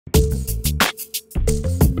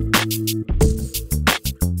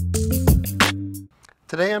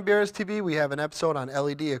Today on BRStv we have an episode on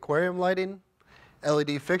LED aquarium lighting.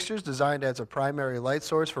 LED fixtures designed as a primary light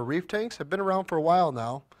source for reef tanks have been around for a while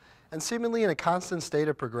now and seemingly in a constant state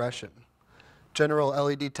of progression. General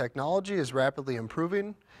LED technology is rapidly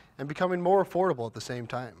improving and becoming more affordable at the same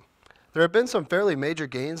time. There have been some fairly major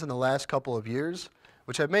gains in the last couple of years,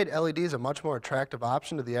 which have made LEDs a much more attractive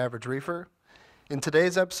option to the average reefer. In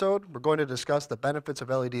today's episode, we're going to discuss the benefits of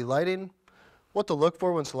LED lighting, what to look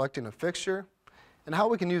for when selecting a fixture, and how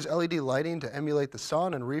we can use LED lighting to emulate the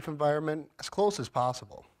sun and reef environment as close as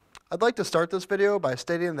possible. I'd like to start this video by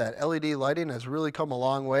stating that LED lighting has really come a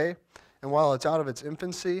long way, and while it's out of its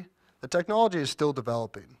infancy, the technology is still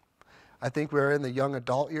developing. I think we're in the young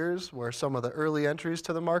adult years where some of the early entries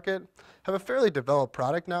to the market have a fairly developed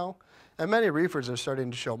product now, and many reefers are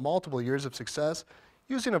starting to show multiple years of success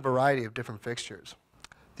using a variety of different fixtures.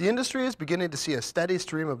 The industry is beginning to see a steady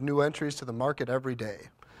stream of new entries to the market every day.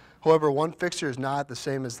 However, one fixture is not the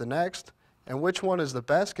same as the next, and which one is the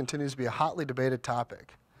best continues to be a hotly debated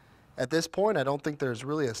topic. At this point, I don't think there's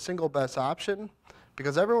really a single best option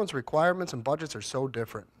because everyone's requirements and budgets are so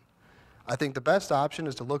different. I think the best option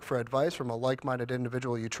is to look for advice from a like-minded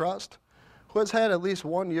individual you trust, who has had at least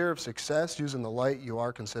 1 year of success using the light you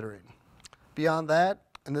are considering. Beyond that,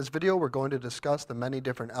 in this video we're going to discuss the many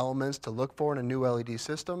different elements to look for in a new LED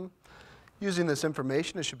system. Using this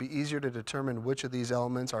information, it should be easier to determine which of these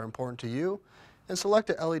elements are important to you and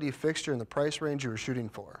select a LED fixture in the price range you are shooting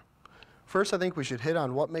for. First, I think we should hit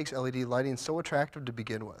on what makes LED lighting so attractive to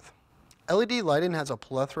begin with. LED lighting has a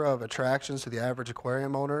plethora of attractions to the average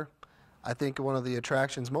aquarium owner. I think one of the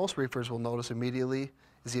attractions most reefers will notice immediately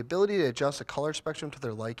is the ability to adjust the color spectrum to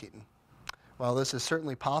their liking. While this is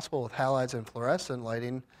certainly possible with halides and fluorescent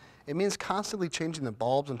lighting, it means constantly changing the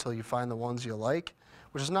bulbs until you find the ones you like,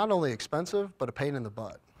 which is not only expensive, but a pain in the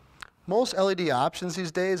butt. Most LED options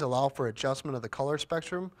these days allow for adjustment of the color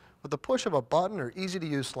spectrum with the push of a button or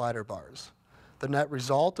easy-to-use slider bars. The net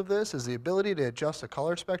result of this is the ability to adjust the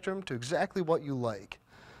color spectrum to exactly what you like.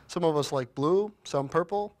 Some of us like blue, some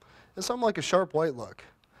purple, and some like a sharp white look.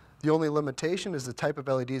 The only limitation is the type of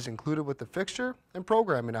LEDs included with the fixture and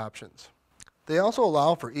programming options. They also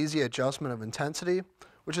allow for easy adjustment of intensity,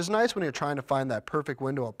 which is nice when you're trying to find that perfect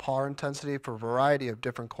window of par intensity for a variety of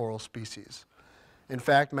different coral species. In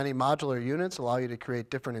fact, many modular units allow you to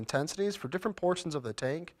create different intensities for different portions of the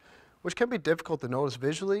tank, which can be difficult to notice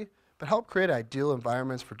visually, but help create ideal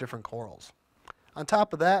environments for different corals. On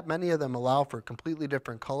top of that, many of them allow for completely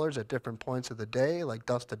different colors at different points of the day, like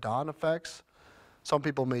dusk to dawn effects. Some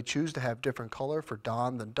people may choose to have different color for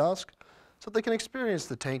dawn than dusk, so they can experience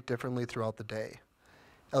the tank differently throughout the day.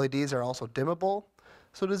 LEDs are also dimmable,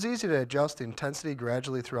 so it is easy to adjust the intensity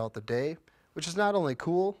gradually throughout the day, which is not only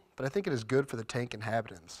cool, but I think it is good for the tank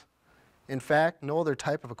inhabitants. In fact, no other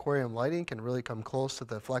type of aquarium lighting can really come close to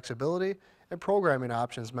the flexibility and programming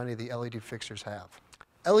options many of the LED fixtures have.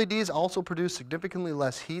 LEDs also produce significantly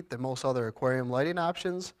less heat than most other aquarium lighting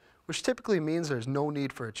options, which typically means there's no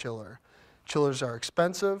need for a chiller. Chillers are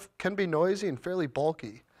expensive, can be noisy, and fairly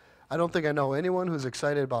bulky. I don't think I know anyone who's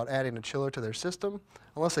excited about adding a chiller to their system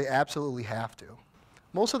unless they absolutely have to.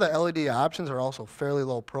 Most of the LED options are also fairly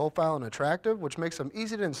low profile and attractive, which makes them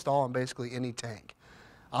easy to install on basically any tank.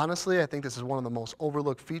 Honestly, I think this is one of the most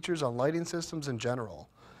overlooked features on lighting systems in general.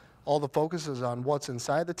 All the focus is on what's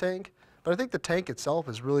inside the tank, but I think the tank itself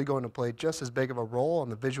is really going to play just as big of a role on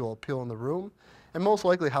the visual appeal in the room, and most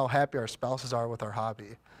likely how happy our spouses are with our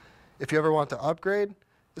hobby. If you ever want to upgrade,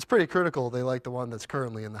 it's pretty critical they like the one that's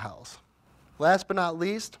currently in the house. Last but not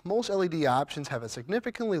least, most LED options have a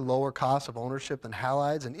significantly lower cost of ownership than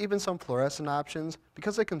halides and even some fluorescent options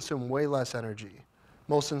because they consume way less energy.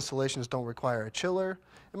 Most installations don't require a chiller,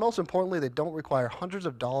 and most importantly, they don't require hundreds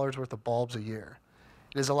of dollars worth of bulbs a year.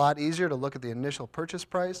 It is a lot easier to look at the initial purchase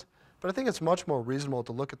price, but I think it's much more reasonable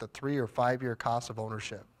to look at the 3 or 5 year cost of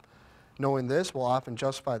ownership. Knowing this will often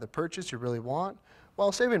justify the purchase you really want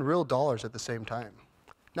while saving real dollars at the same time.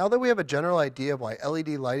 Now that we have a general idea of why LED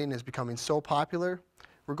lighting is becoming so popular,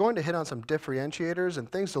 we're going to hit on some differentiators and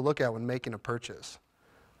things to look at when making a purchase.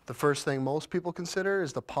 The first thing most people consider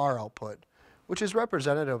is the par output, which is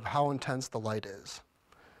representative of how intense the light is.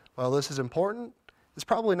 While this is important, it's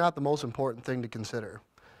probably not the most important thing to consider.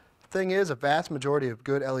 The thing is, a vast majority of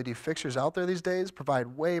good LED fixtures out there these days provide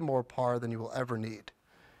way more par than you will ever need.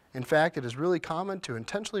 In fact, it is really common to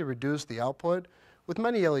intentionally reduce the output with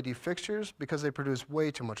many LED fixtures because they produce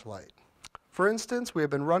way too much light. For instance, we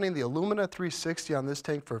have been running the Illumina 360 on this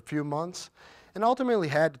tank for a few months and ultimately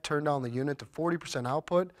had to turn down the unit to 40%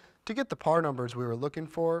 output to get the par numbers we were looking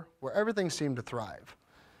for where everything seemed to thrive.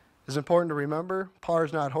 It's important to remember, par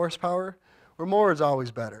is not horsepower, where more is always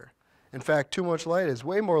better. In fact, too much light is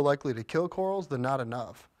way more likely to kill corals than not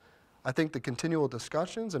enough. I think the continual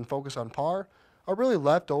discussions and focus on par are really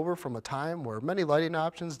left over from a time where many lighting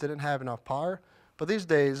options didn't have enough par, but these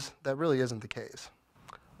days that really isn't the case.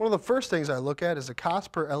 One of the first things I look at is the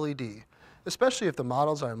cost per LED, especially if the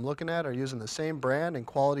models I'm looking at are using the same brand and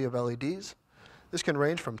quality of LEDs. This can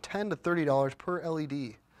range from $10 to $30 per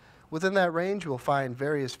LED. Within that range, you will find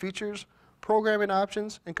various features, programming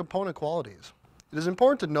options, and component qualities. It is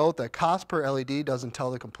important to note that cost per LED doesn't tell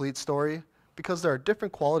the complete story because there are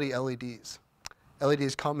different quality LEDs.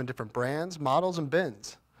 LEDs come in different brands, models, and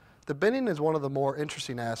bins. The binning is one of the more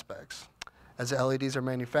interesting aspects. As the LEDs are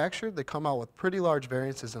manufactured, they come out with pretty large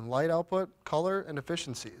variances in light output, color, and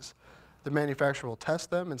efficiencies. The manufacturer will test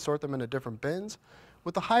them and sort them into different bins,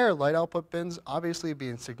 with the higher light output bins obviously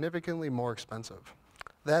being significantly more expensive.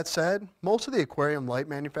 That said, most of the aquarium light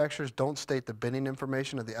manufacturers don't state the binning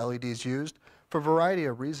information of the LEDs used for a variety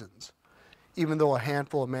of reasons. Even though a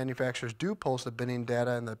handful of manufacturers do post the binning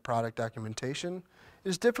data in the product documentation, it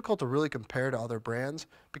is difficult to really compare to other brands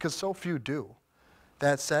because so few do.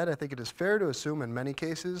 That said, I think it is fair to assume in many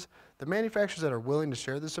cases, the manufacturers that are willing to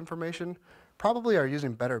share this information probably are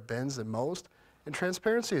using better bins than most, and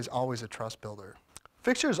transparency is always a trust builder.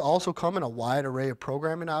 Fixtures also come in a wide array of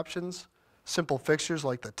programming options. Simple fixtures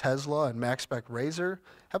like the Tesla and MaxSpec Razor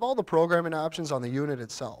have all the programming options on the unit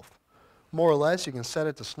itself. More or less, you can set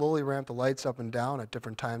it to slowly ramp the lights up and down at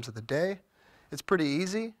different times of the day. It's pretty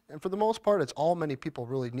easy, and for the most part, it's all many people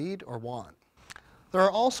really need or want. There are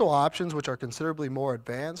also options which are considerably more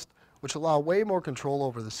advanced, which allow way more control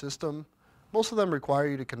over the system. Most of them require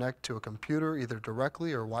you to connect to a computer either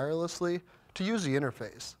directly or wirelessly to use the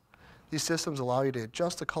interface. These systems allow you to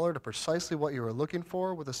adjust the color to precisely what you are looking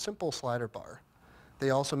for with a simple slider bar. They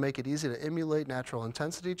also make it easy to emulate natural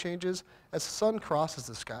intensity changes as the sun crosses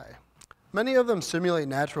the sky. Many of them simulate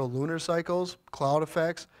natural lunar cycles, cloud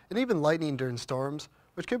effects, and even lightning during storms,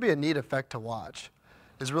 which can be a neat effect to watch.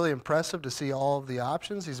 It's really impressive to see all of the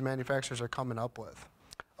options these manufacturers are coming up with.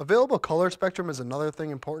 Available color spectrum is another thing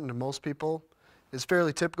important to most people. It's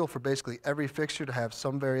fairly typical for basically every fixture to have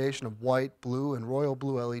some variation of white, blue, and royal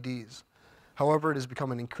blue LEDs. However, it is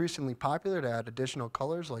becoming increasingly popular to add additional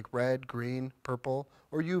colors like red, green, purple,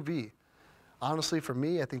 or UV. Honestly, for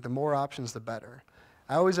me, I think the more options the better.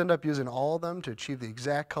 I always end up using all of them to achieve the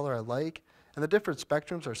exact color I like, and the different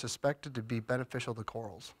spectrums are suspected to be beneficial to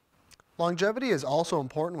corals. Longevity is also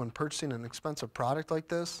important when purchasing an expensive product like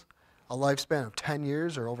this. A lifespan of 10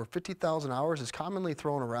 years or over 50,000 hours is commonly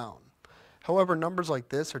thrown around. However, numbers like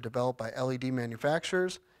this are developed by LED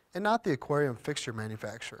manufacturers and not the aquarium fixture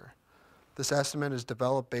manufacturer. This estimate is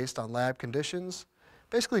developed based on lab conditions.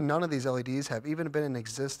 Basically, none of these LEDs have even been in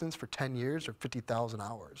existence for 10 years or 50,000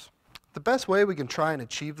 hours. The best way we can try and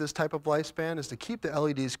achieve this type of lifespan is to keep the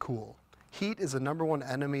LEDs cool. Heat is the #1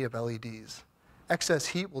 enemy of LEDs. Excess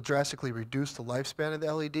heat will drastically reduce the lifespan of the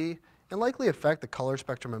LED and likely affect the color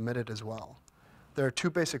spectrum emitted as well. There are two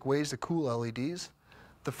basic ways to cool LEDs.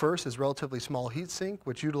 The first is relatively small heat sink,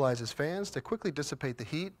 which utilizes fans to quickly dissipate the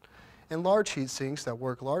heat, and large heat sinks that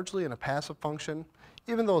work largely in a passive function,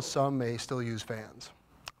 even though some may still use fans.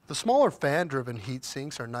 The smaller fan-driven heat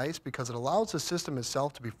sinks are nice because it allows the system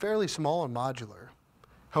itself to be fairly small and modular.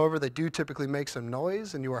 However, they do typically make some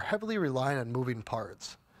noise, and you are heavily reliant on moving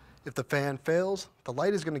parts. If the fan fails, the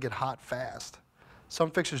light is going to get hot fast.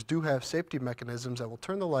 Some fixtures do have safety mechanisms that will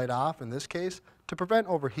turn the light off, in this case, to prevent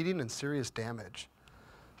overheating and serious damage.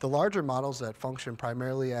 The larger models that function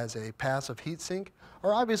primarily as a passive heat sink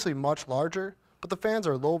are obviously much larger, but the fans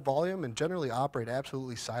are low volume and generally operate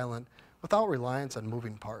absolutely silent without reliance on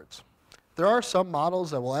moving parts. There are some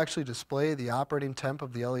models that will actually display the operating temp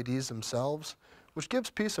of the LEDs themselves, which gives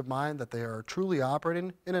peace of mind that they are truly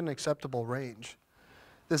operating in an acceptable range.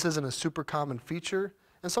 This isn't a super common feature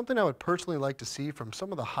and something I would personally like to see from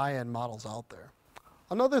some of the high-end models out there.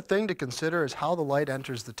 Another thing to consider is how the light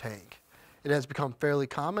enters the tank. It has become fairly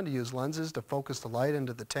common to use lenses to focus the light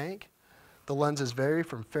into the tank. The lenses vary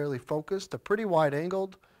from fairly focused to pretty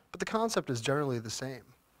wide-angled, but the concept is generally the same.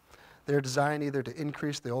 They are designed either to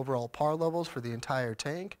increase the overall par levels for the entire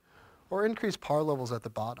tank or increase par levels at the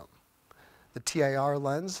bottom. The TIR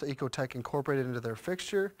lens Ecotech incorporated into their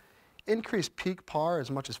fixture increase peak par as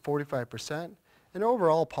much as 45% and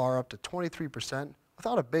overall par up to 23%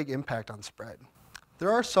 without a big impact on spread.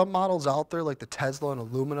 There are some models out there like the Tesla and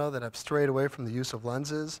Illumina that have strayed away from the use of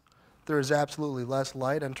lenses. There is absolutely less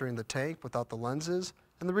light entering the tank without the lenses,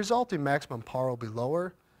 and the resulting maximum par will be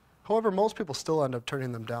lower. However, most people still end up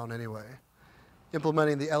turning them down anyway.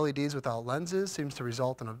 Implementing the LEDs without lenses seems to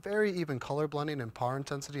result in a very even color blending and power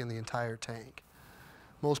intensity in the entire tank.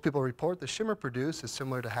 Most people report the shimmer produced is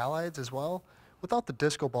similar to halides as well, without the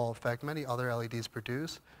disco ball effect many other LEDs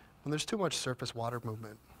produce when there's too much surface water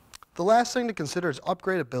movement. The last thing to consider is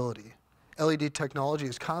upgradability. LED technology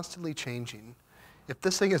is constantly changing. If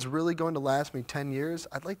this thing is really going to last me 10 years,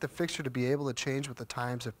 I'd like the fixture to be able to change with the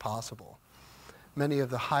times if possible. Many of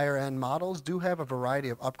the higher end models do have a variety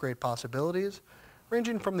of upgrade possibilities,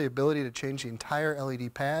 ranging from the ability to change the entire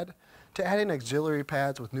LED pad to adding auxiliary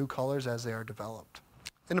pads with new colors as they are developed.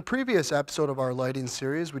 In a previous episode of our lighting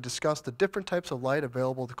series, we discussed the different types of light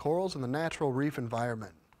available to corals in the natural reef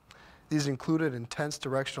environment. These included intense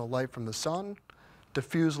directional light from the sun,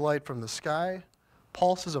 diffuse light from the sky,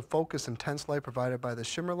 pulses of focused intense light provided by the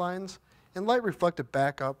shimmer lines, and light reflected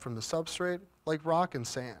back up from the substrate like rock and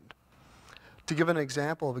sand. To give an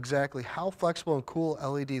example of exactly how flexible and cool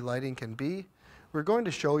LED lighting can be, we're going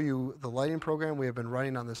to show you the lighting program we have been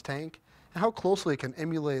running on this tank and how closely it can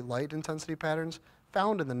emulate light intensity patterns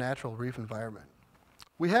found in the natural reef environment.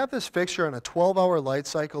 We have this fixture on a 12-hour light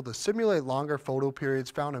cycle to simulate longer photo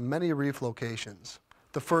periods found in many reef locations.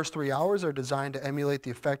 The first 3 hours are designed to emulate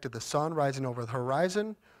the effect of the sun rising over the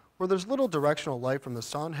horizon, where there's little directional light from the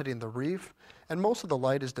sun hitting the reef, and most of the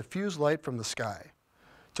light is diffused light from the sky.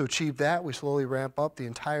 To achieve that, we slowly ramp up the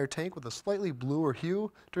entire tank with a slightly bluer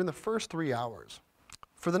hue during the first 3 hours.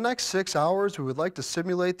 For the next 6 hours, we would like to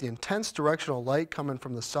simulate the intense directional light coming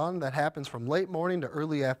from the sun that happens from late morning to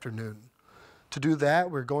early afternoon. To do that,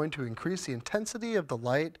 we're going to increase the intensity of the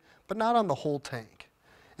light, but not on the whole tank.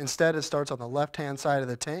 Instead, it starts on the left-hand side of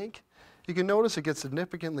the tank. You can notice it gets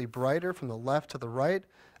significantly brighter from the left to the right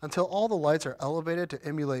until all the lights are elevated to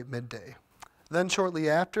emulate midday. Then shortly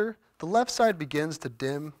after, the left side begins to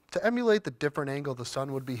dim to emulate the different angle the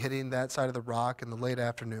sun would be hitting that side of the rock in the late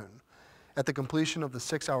afternoon. At the completion of the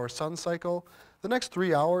 6-hour sun cycle, the next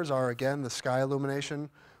 3 hours are again the sky illumination,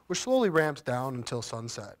 which slowly ramps down until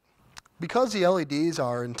sunset. Because the LEDs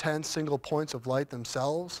are intense single points of light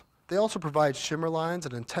themselves, they also provide shimmer lines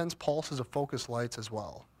and intense pulses of focused lights as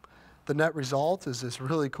well. The net result is this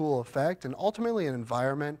really cool effect and ultimately an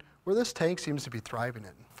environment where this tank seems to be thriving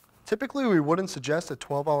in. Typically, we wouldn't suggest a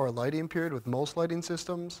 12-hour lighting period with most lighting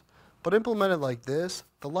systems, but implemented like this,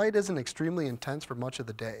 the light isn't extremely intense for much of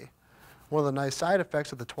the day. One of the nice side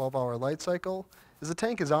effects of the 12-hour light cycle is the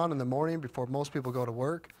tank is on in the morning before most people go to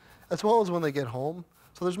work, as well as when they get home,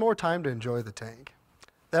 so there's more time to enjoy the tank.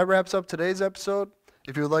 That wraps up today's episode.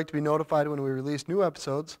 If you would like to be notified when we release new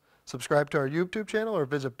episodes, subscribe to our YouTube channel or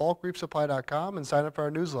visit bulkreefsupply.com and sign up for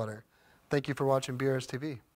our newsletter. Thank you for watching BRStv.